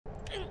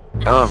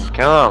Kill him,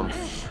 kill him.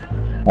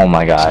 Oh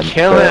my god.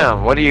 Kill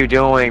him. What are you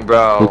doing,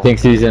 bro? He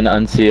thinks he's an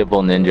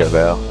unseeable ninja,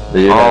 bro.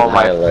 Oh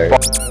my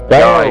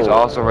god, he's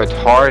also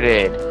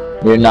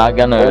retarded. You're not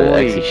gonna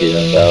Holy execute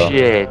him, though.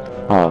 Shit.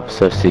 Oh,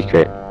 so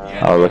secret.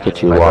 Oh, look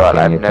at you My walking.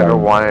 god, I've never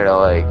wanted to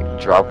like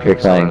drop You're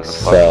kick someone in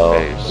playing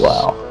the fucking face.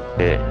 wow.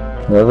 Shit.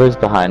 Whoever's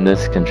behind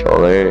this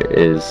controller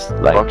is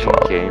like Fucking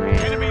 12. kidding me?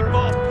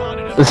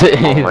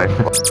 Oh my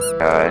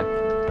god.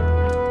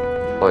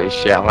 Holy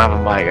shit, I'm having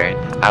a migraine.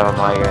 I have a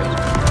migraine.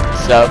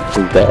 Sup?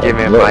 Give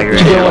me a migraine.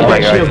 Give me a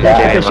migraine. Give me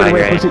a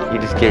migraine. You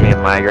just gave me a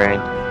migraine.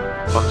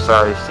 I'm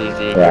sorry, CZ.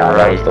 Yeah, You're that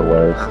right. was the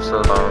worst. I'm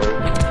so sorry.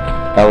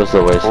 That was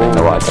the worst thing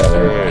to watch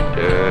ever.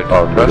 Dude.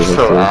 Oh, That's dude,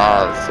 so this is-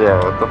 ass. Yeah,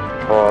 what the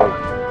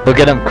fuck? Look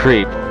at him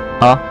creep.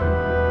 Huh?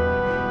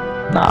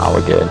 Nah,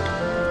 we're good.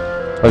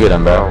 Look at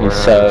him, bro. Oh, He's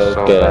we're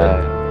so good.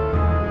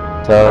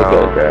 bad. So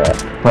good, bro.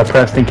 My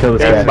Preston kill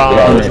this guy.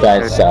 Yeah, this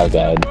guy's so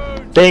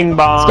good. Bing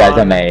bong. This guy's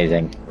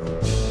amazing.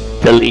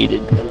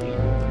 Deleted.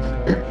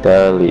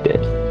 Deleted.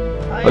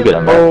 Look at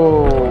him, bro.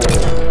 Oh.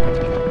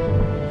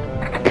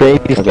 Crazy.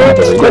 Look at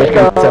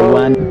him, deleted.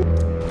 One.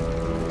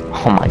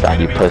 Oh my god,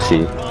 you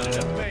pussy.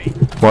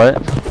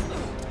 What?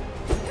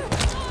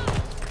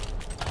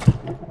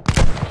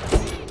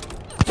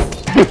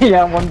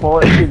 Yeah, one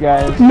bullet, you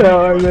guys.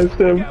 No, I missed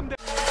him.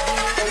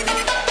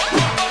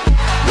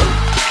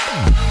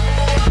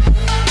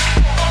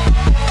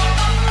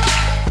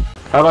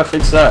 How do I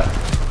fix that?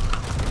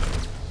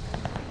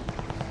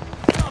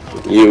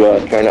 You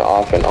turn it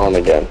off and on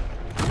again.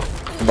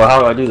 But how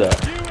do I do that?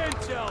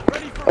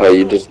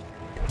 You just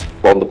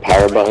hold the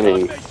power button and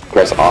you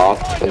press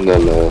off, and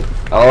then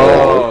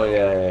Oh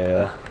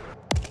yeah.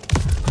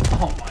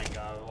 Oh my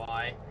god,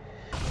 why?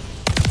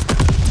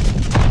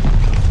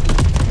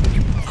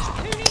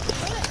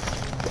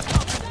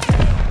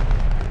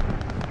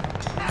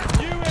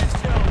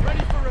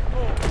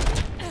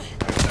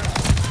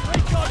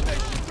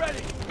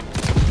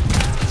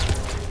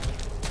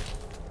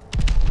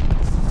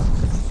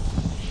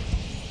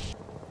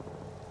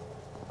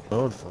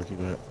 Oh, the fuck you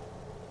went?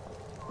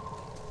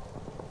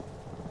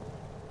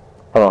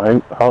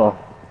 Hold on.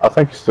 I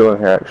think he's still in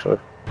here, actually.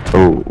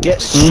 Oh.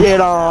 Get shit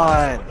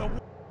on!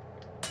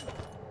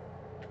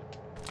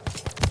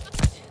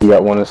 You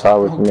got one inside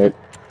with me.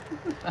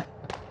 I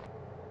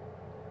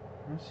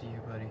see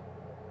you, buddy.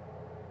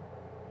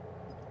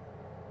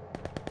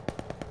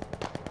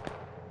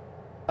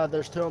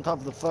 They're still on top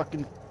of the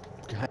fucking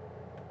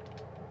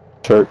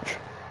Church.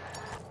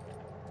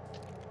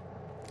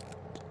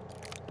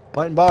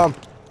 planting bomb.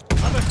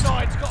 Other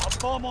side's got a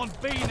bomb on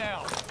B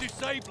now.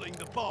 Disabling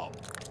the bomb.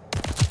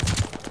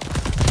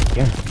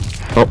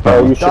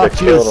 Oh, you should have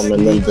killed him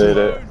and then did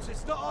it.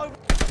 It's not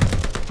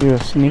over. You're a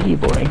sneaky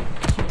boy.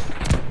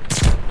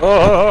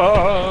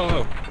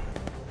 Oh!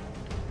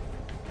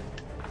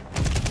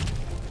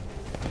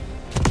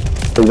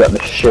 We got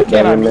the shit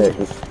down in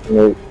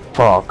there.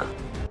 Fuck.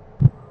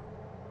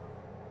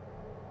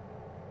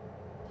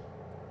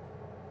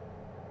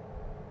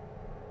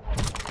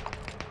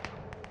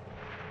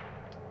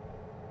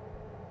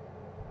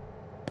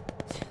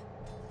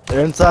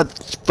 They're inside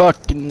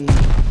fucking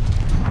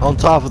on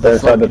top of the They're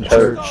inside the fucking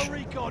church.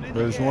 church.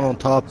 There's one on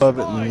top of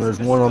it and there's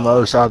one on the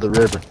other side of the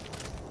river.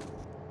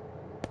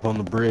 On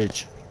the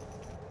bridge.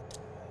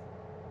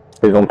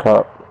 He's on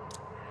top.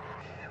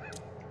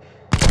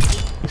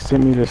 He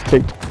sent me this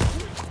TikTok.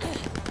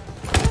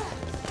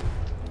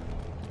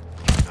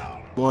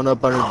 One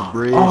up under the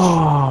bridge.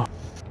 Oh.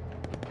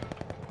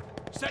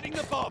 Setting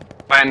the bomb.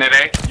 Planet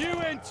A. New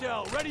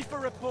intel, ready for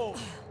report.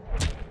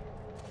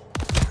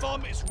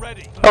 Bomb is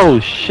ready. Oh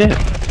shit.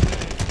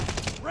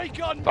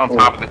 Recon. On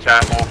top of the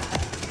chapel.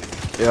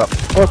 Yep.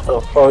 What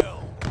the fuck?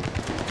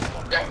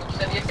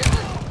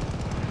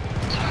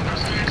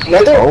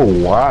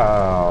 Oh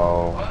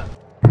wow.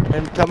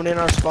 And coming in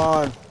our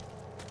spawn.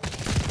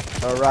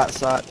 Our right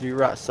side, to your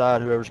right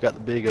side, whoever's got the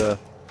big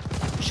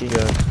machine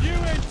gun. New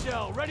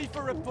intel, ready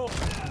for report.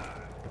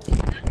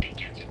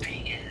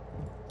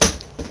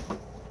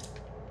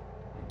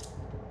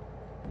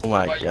 Oh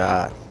my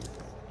god.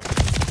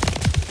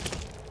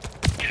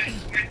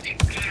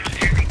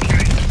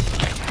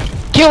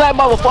 Kill that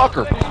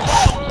motherfucker!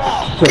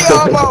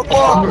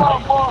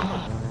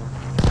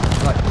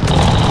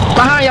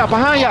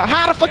 Behind y'all!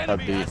 How the fuck?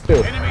 That'd be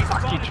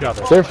Fuck each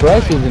other. They're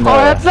flashes in there. Oh,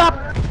 heads up!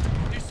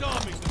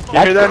 Disarming the bomb.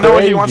 You hear that? No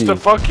one, he wants to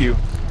fuck you.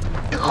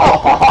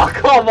 Oh,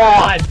 come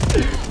on!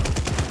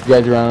 You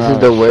guys running This is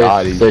the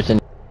worst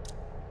searching.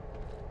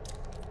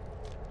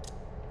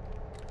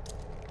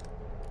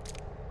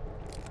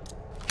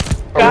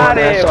 Got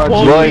it,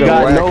 Boy,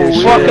 got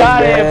no fuck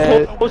out of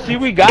here, pussy.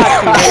 We got you,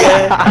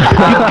 nigga. You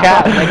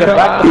cat, nigga.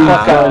 Back the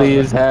fuck out. Funny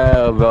as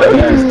hell, bro.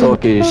 He's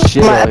talking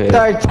shit out here.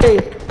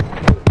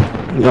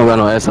 You don't got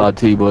no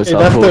SRT, boy. Hey,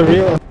 that's the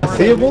real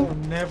unseeable?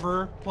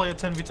 Never play a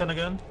 10v10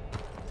 again.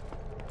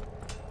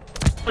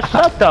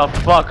 Shut the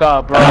fuck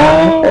up, bro.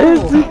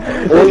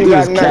 What you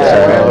got next,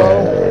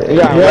 bro?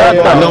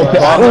 I'm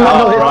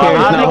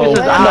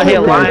not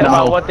here lying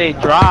about what they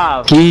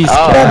drop. He's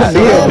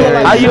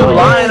How you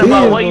lying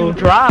about what you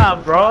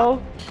drop,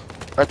 bro?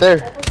 Right there.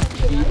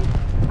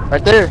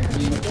 Right there.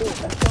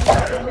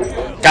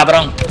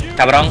 Cabrón,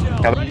 cabrón,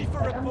 cabrón. Ready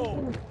for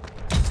report.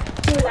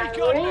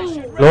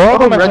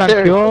 Loco, me Right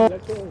there. flanqueó.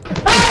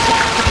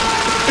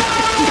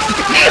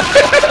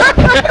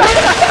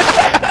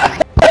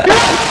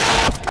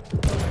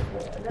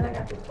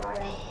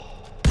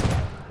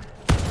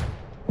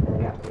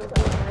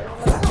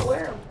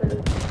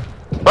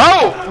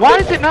 Bro, why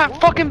is it not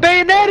fucking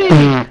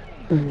bayoneted?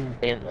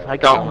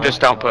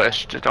 Just don't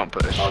push. Just don't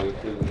push. Oh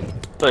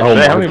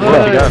my, how many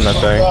bullets you got in that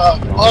thing?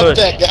 Fuck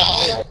that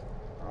guy.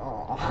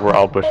 We're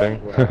all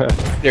pushing.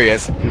 There he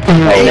is.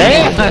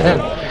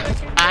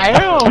 I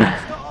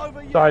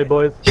am. Sorry,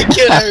 boys. You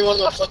killed everyone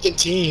on my fucking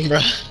team, bro.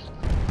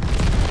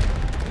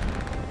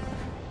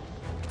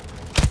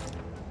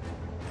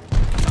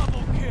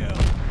 Double kill.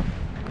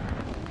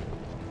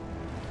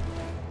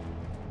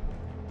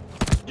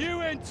 New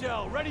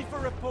intel, ready for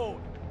report.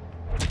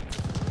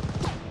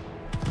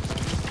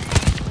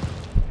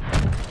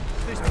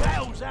 This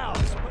battle's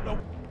ours, but the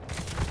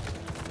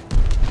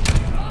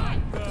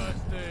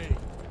thirsty.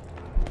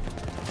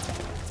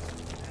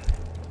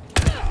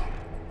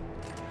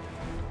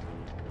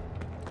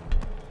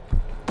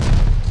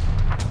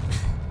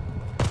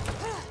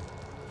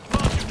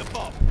 Marking the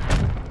bomb.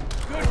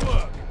 Good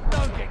work.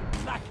 Don't get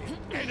lacking.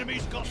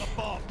 Enemy's got the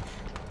bomb.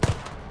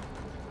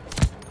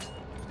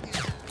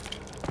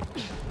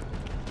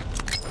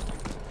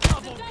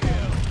 Double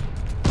kill.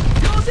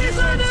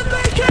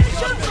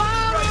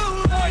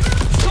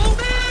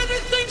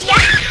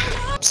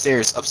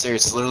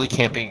 Upstairs, literally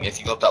camping. If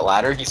you go up that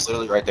ladder, he's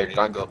literally right there. Do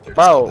not go up there.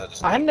 Bro,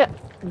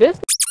 this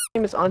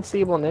name is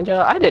Unseeable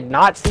Ninja. I did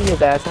not see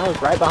his ass. I was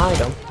right behind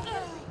him.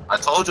 I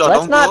told y'all,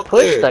 Let's don't go not up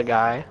push there. the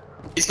guy.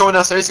 He's going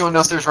downstairs. He's going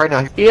downstairs right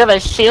now. You have a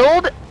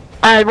shield?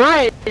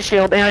 Right, a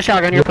shield and a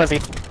shotgun. Your pussy.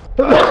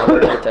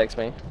 Text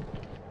me.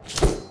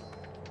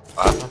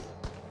 I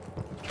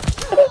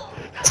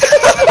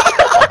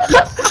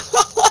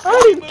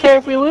don't even care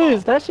if we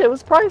lose. That shit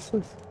was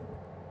priceless.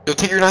 Yo,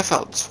 take your knife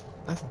out.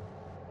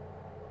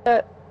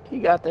 He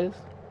got this.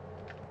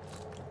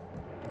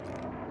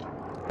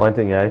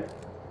 Planting A. Hey,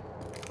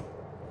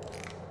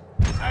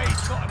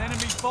 it's got an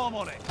enemy bomb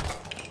on it.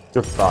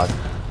 You're fucked.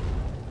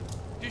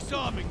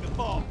 Disarming the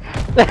bomb.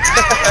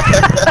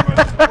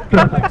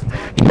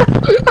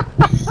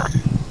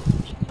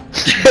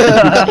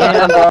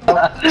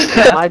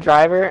 My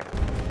driver.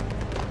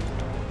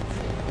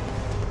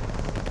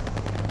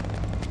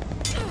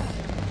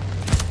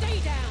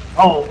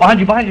 Oh, behind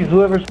you,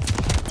 whoever's.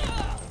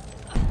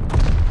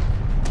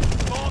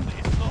 Bomb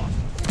is lost.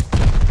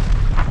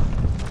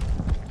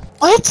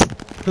 What?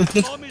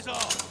 Bomb is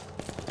off.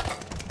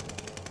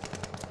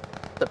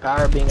 The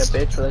power of being a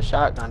bitch with a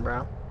shotgun,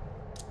 bro.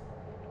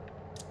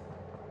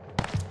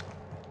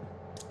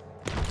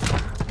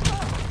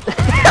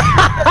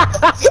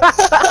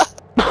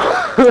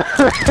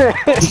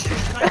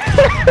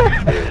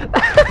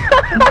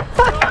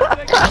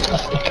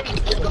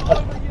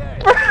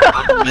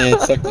 Man,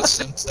 it's like the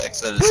sensei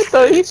that is.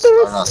 So he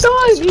threw a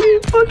stun. He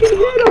didn't fucking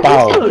hit him.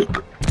 Bow.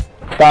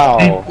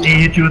 Bow. He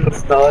hit you with a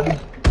stun.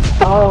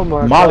 Oh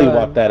my Molly god.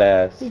 whopped that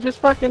ass. He just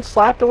fucking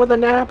slapped him with a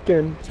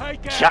napkin.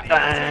 Take out.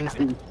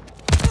 Shotgun.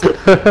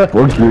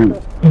 We're cute.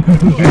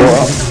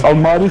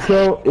 On Marty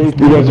show, if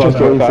you guys on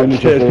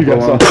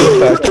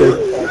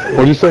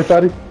what'd you say,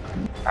 Fatty?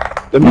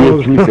 Them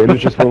can you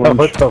sandwiches for lunch?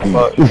 What the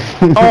fuck?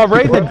 Oh,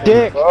 right in the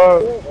dick.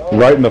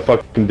 Right in the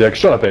fucking dick.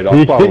 Shut up,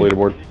 Adolf. Follow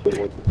leaderboard.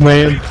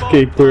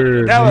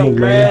 Landscaper.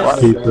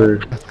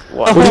 Landscaper.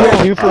 What do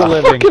you do for a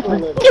living?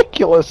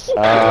 Ridiculous.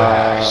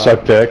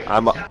 Suck dick.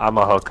 I'm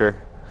a hooker.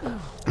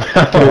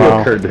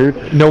 Hooker,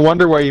 dude. No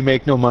wonder why you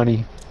make no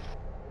money.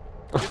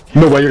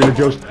 No way you're gonna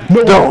joust.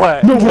 No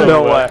way. No way.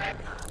 No way.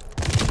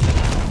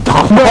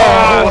 No,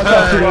 I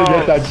thought you were gonna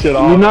get that shit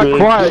off. You're not dude.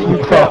 quiet. You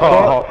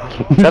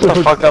Shut the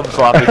fuck up,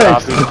 sloppy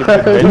toppy.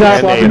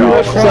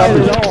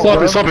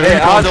 Sloppy. Hey,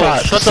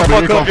 Adolf, shut the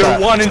fuck up. You're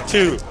 1 and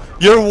 2.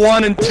 You're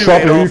 1 and 2.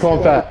 Sloppy, who you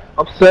calling fat?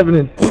 I'm 7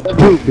 and 2,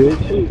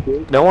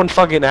 bitch. No one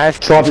fucking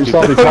asked. Sloppy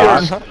toppy.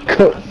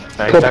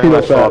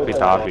 Sloppy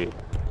toppy.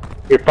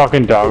 You're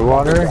fucking dog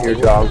water? You're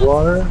dog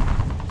water?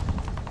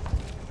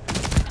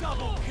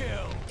 Double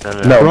kill.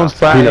 No, Everyone's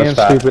fat Tino's and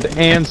fat. stupid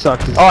and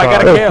sucks his Oh, I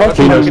got a kill.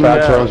 Tino's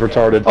fat, Tron's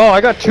retarded. Oh,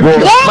 I got 2 Well,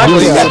 kills. yeah.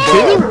 Michael, you Yeah.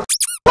 got 2?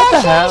 What the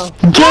hell?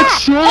 Get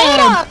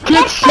shot!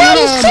 Get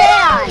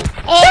shot!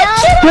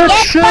 Get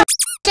shot!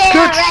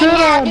 Get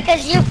shot!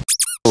 Because you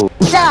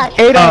suck.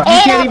 Adolf, you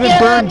can't even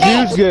burn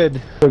Jews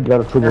good. Got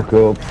a triple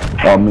kill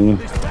on me.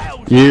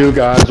 You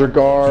guys are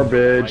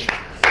garbage.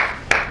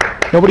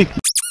 Nobody Guys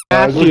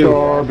asked are you.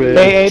 garbage.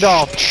 Hey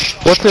Adolf,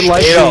 what's it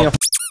like being a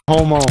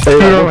homo? Hey,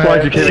 looks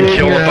like you can't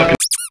kill a fucking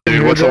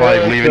dude. What's it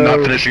like leaving,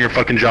 not finishing your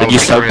fucking job? You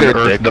suck their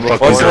dick. The fucking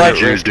What's it like,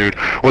 Jews, dude.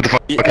 What the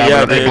fuck Yeah,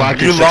 happened? They dude,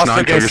 blocked you you 6'9", lost kill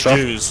against yourself?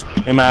 Jews.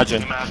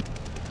 Imagine.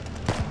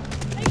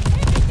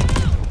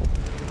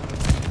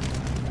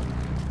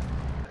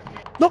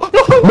 No!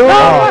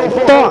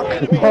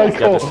 Fuck!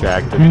 Got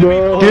distracted.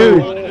 No!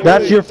 Dude,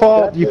 that's your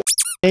fault. You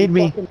made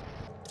me.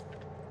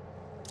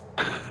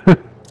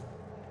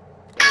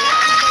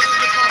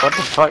 What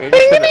the fuck? I'm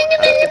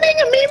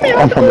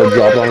gonna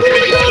drop on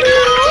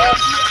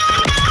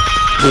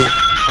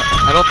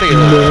I don't think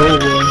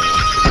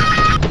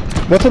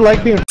it's What's it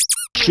like being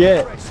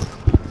shit?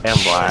 damn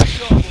black.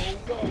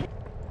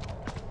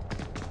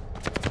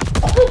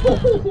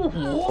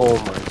 Oh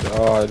my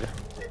god.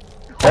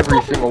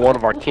 Every single one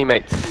of our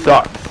teammates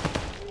sucks.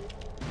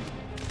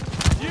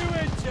 New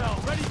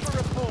intel, ready for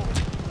report.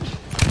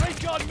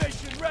 Recon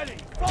mission ready.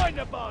 Find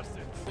the bastards.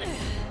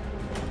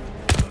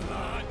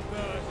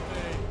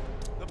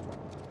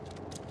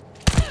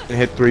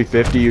 Hit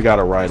 350, you got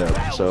a write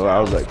up. So I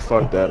was like,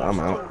 fuck that, I'm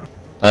out.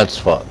 That's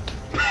fucked.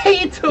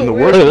 And the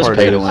worst Look at part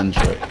this pay to is, win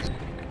shit.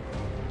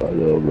 I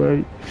know,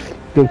 right?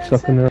 Dick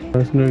sucking ass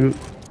nigga.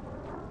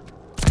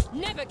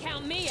 Never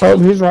count me Oh,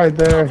 he's right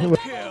there.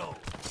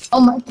 Oh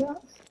my god.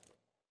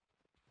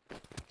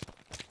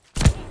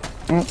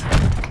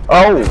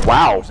 Oh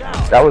wow.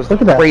 That was the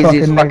Look at that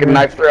craziest fucking fucking nigga.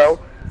 knife throw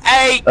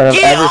Hey, I've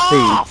get ever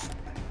off! seen.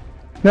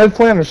 No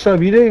playing a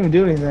shove. You didn't even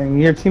do anything.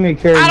 Your teammate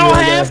carried you. I don't all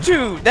have day.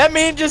 to. That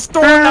man just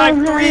threw a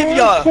knife 3 of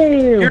y'all.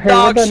 You're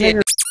dog shit.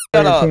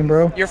 Shut up. Team,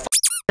 bro. You're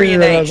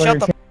f***ing Shut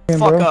the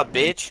fuck up,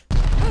 bitch.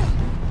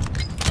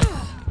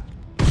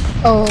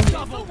 Oh.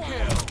 Double kill.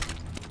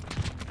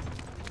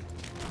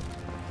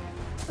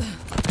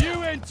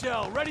 New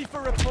intel, ready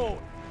for report.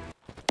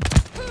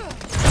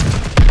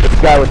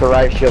 This guy with the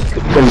right shield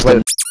could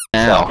play.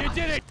 Now. You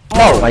did it.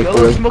 Oh, Like I love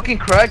the- smoking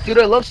crack, dude.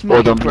 I love Or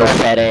smoking them little crack.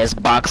 fat ass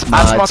box I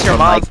mods smoke your from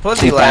mom's like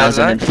pussy last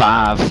night.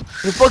 2005.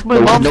 You fuck my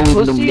There was mom's no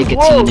pussy. nicotine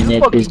Whoa, in you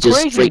it. fucking It's just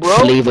crazy, straight bro.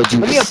 flavor Let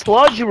me juice.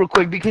 applaud you real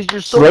quick because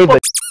you're so Flavor. fucking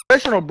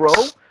professional, bro.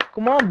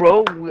 Come on,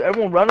 bro.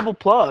 Everyone, round of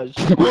applause.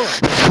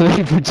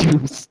 Flavor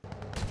juice.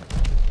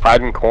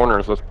 Hiding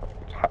corners.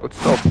 It's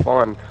so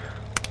fun.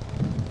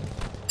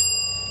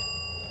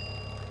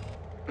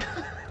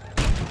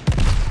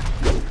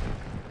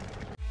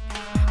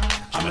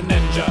 I'm a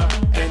ninja,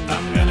 and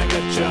I'm gonna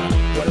get ya.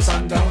 Where the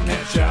sun don't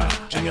hit ya,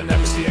 and you'll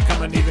never see it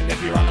coming. Even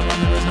if you're on the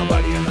run, there is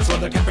nobody in this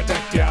world that can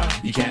protect ya.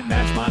 You can't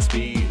match my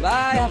speed.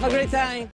 Bye, have a great time.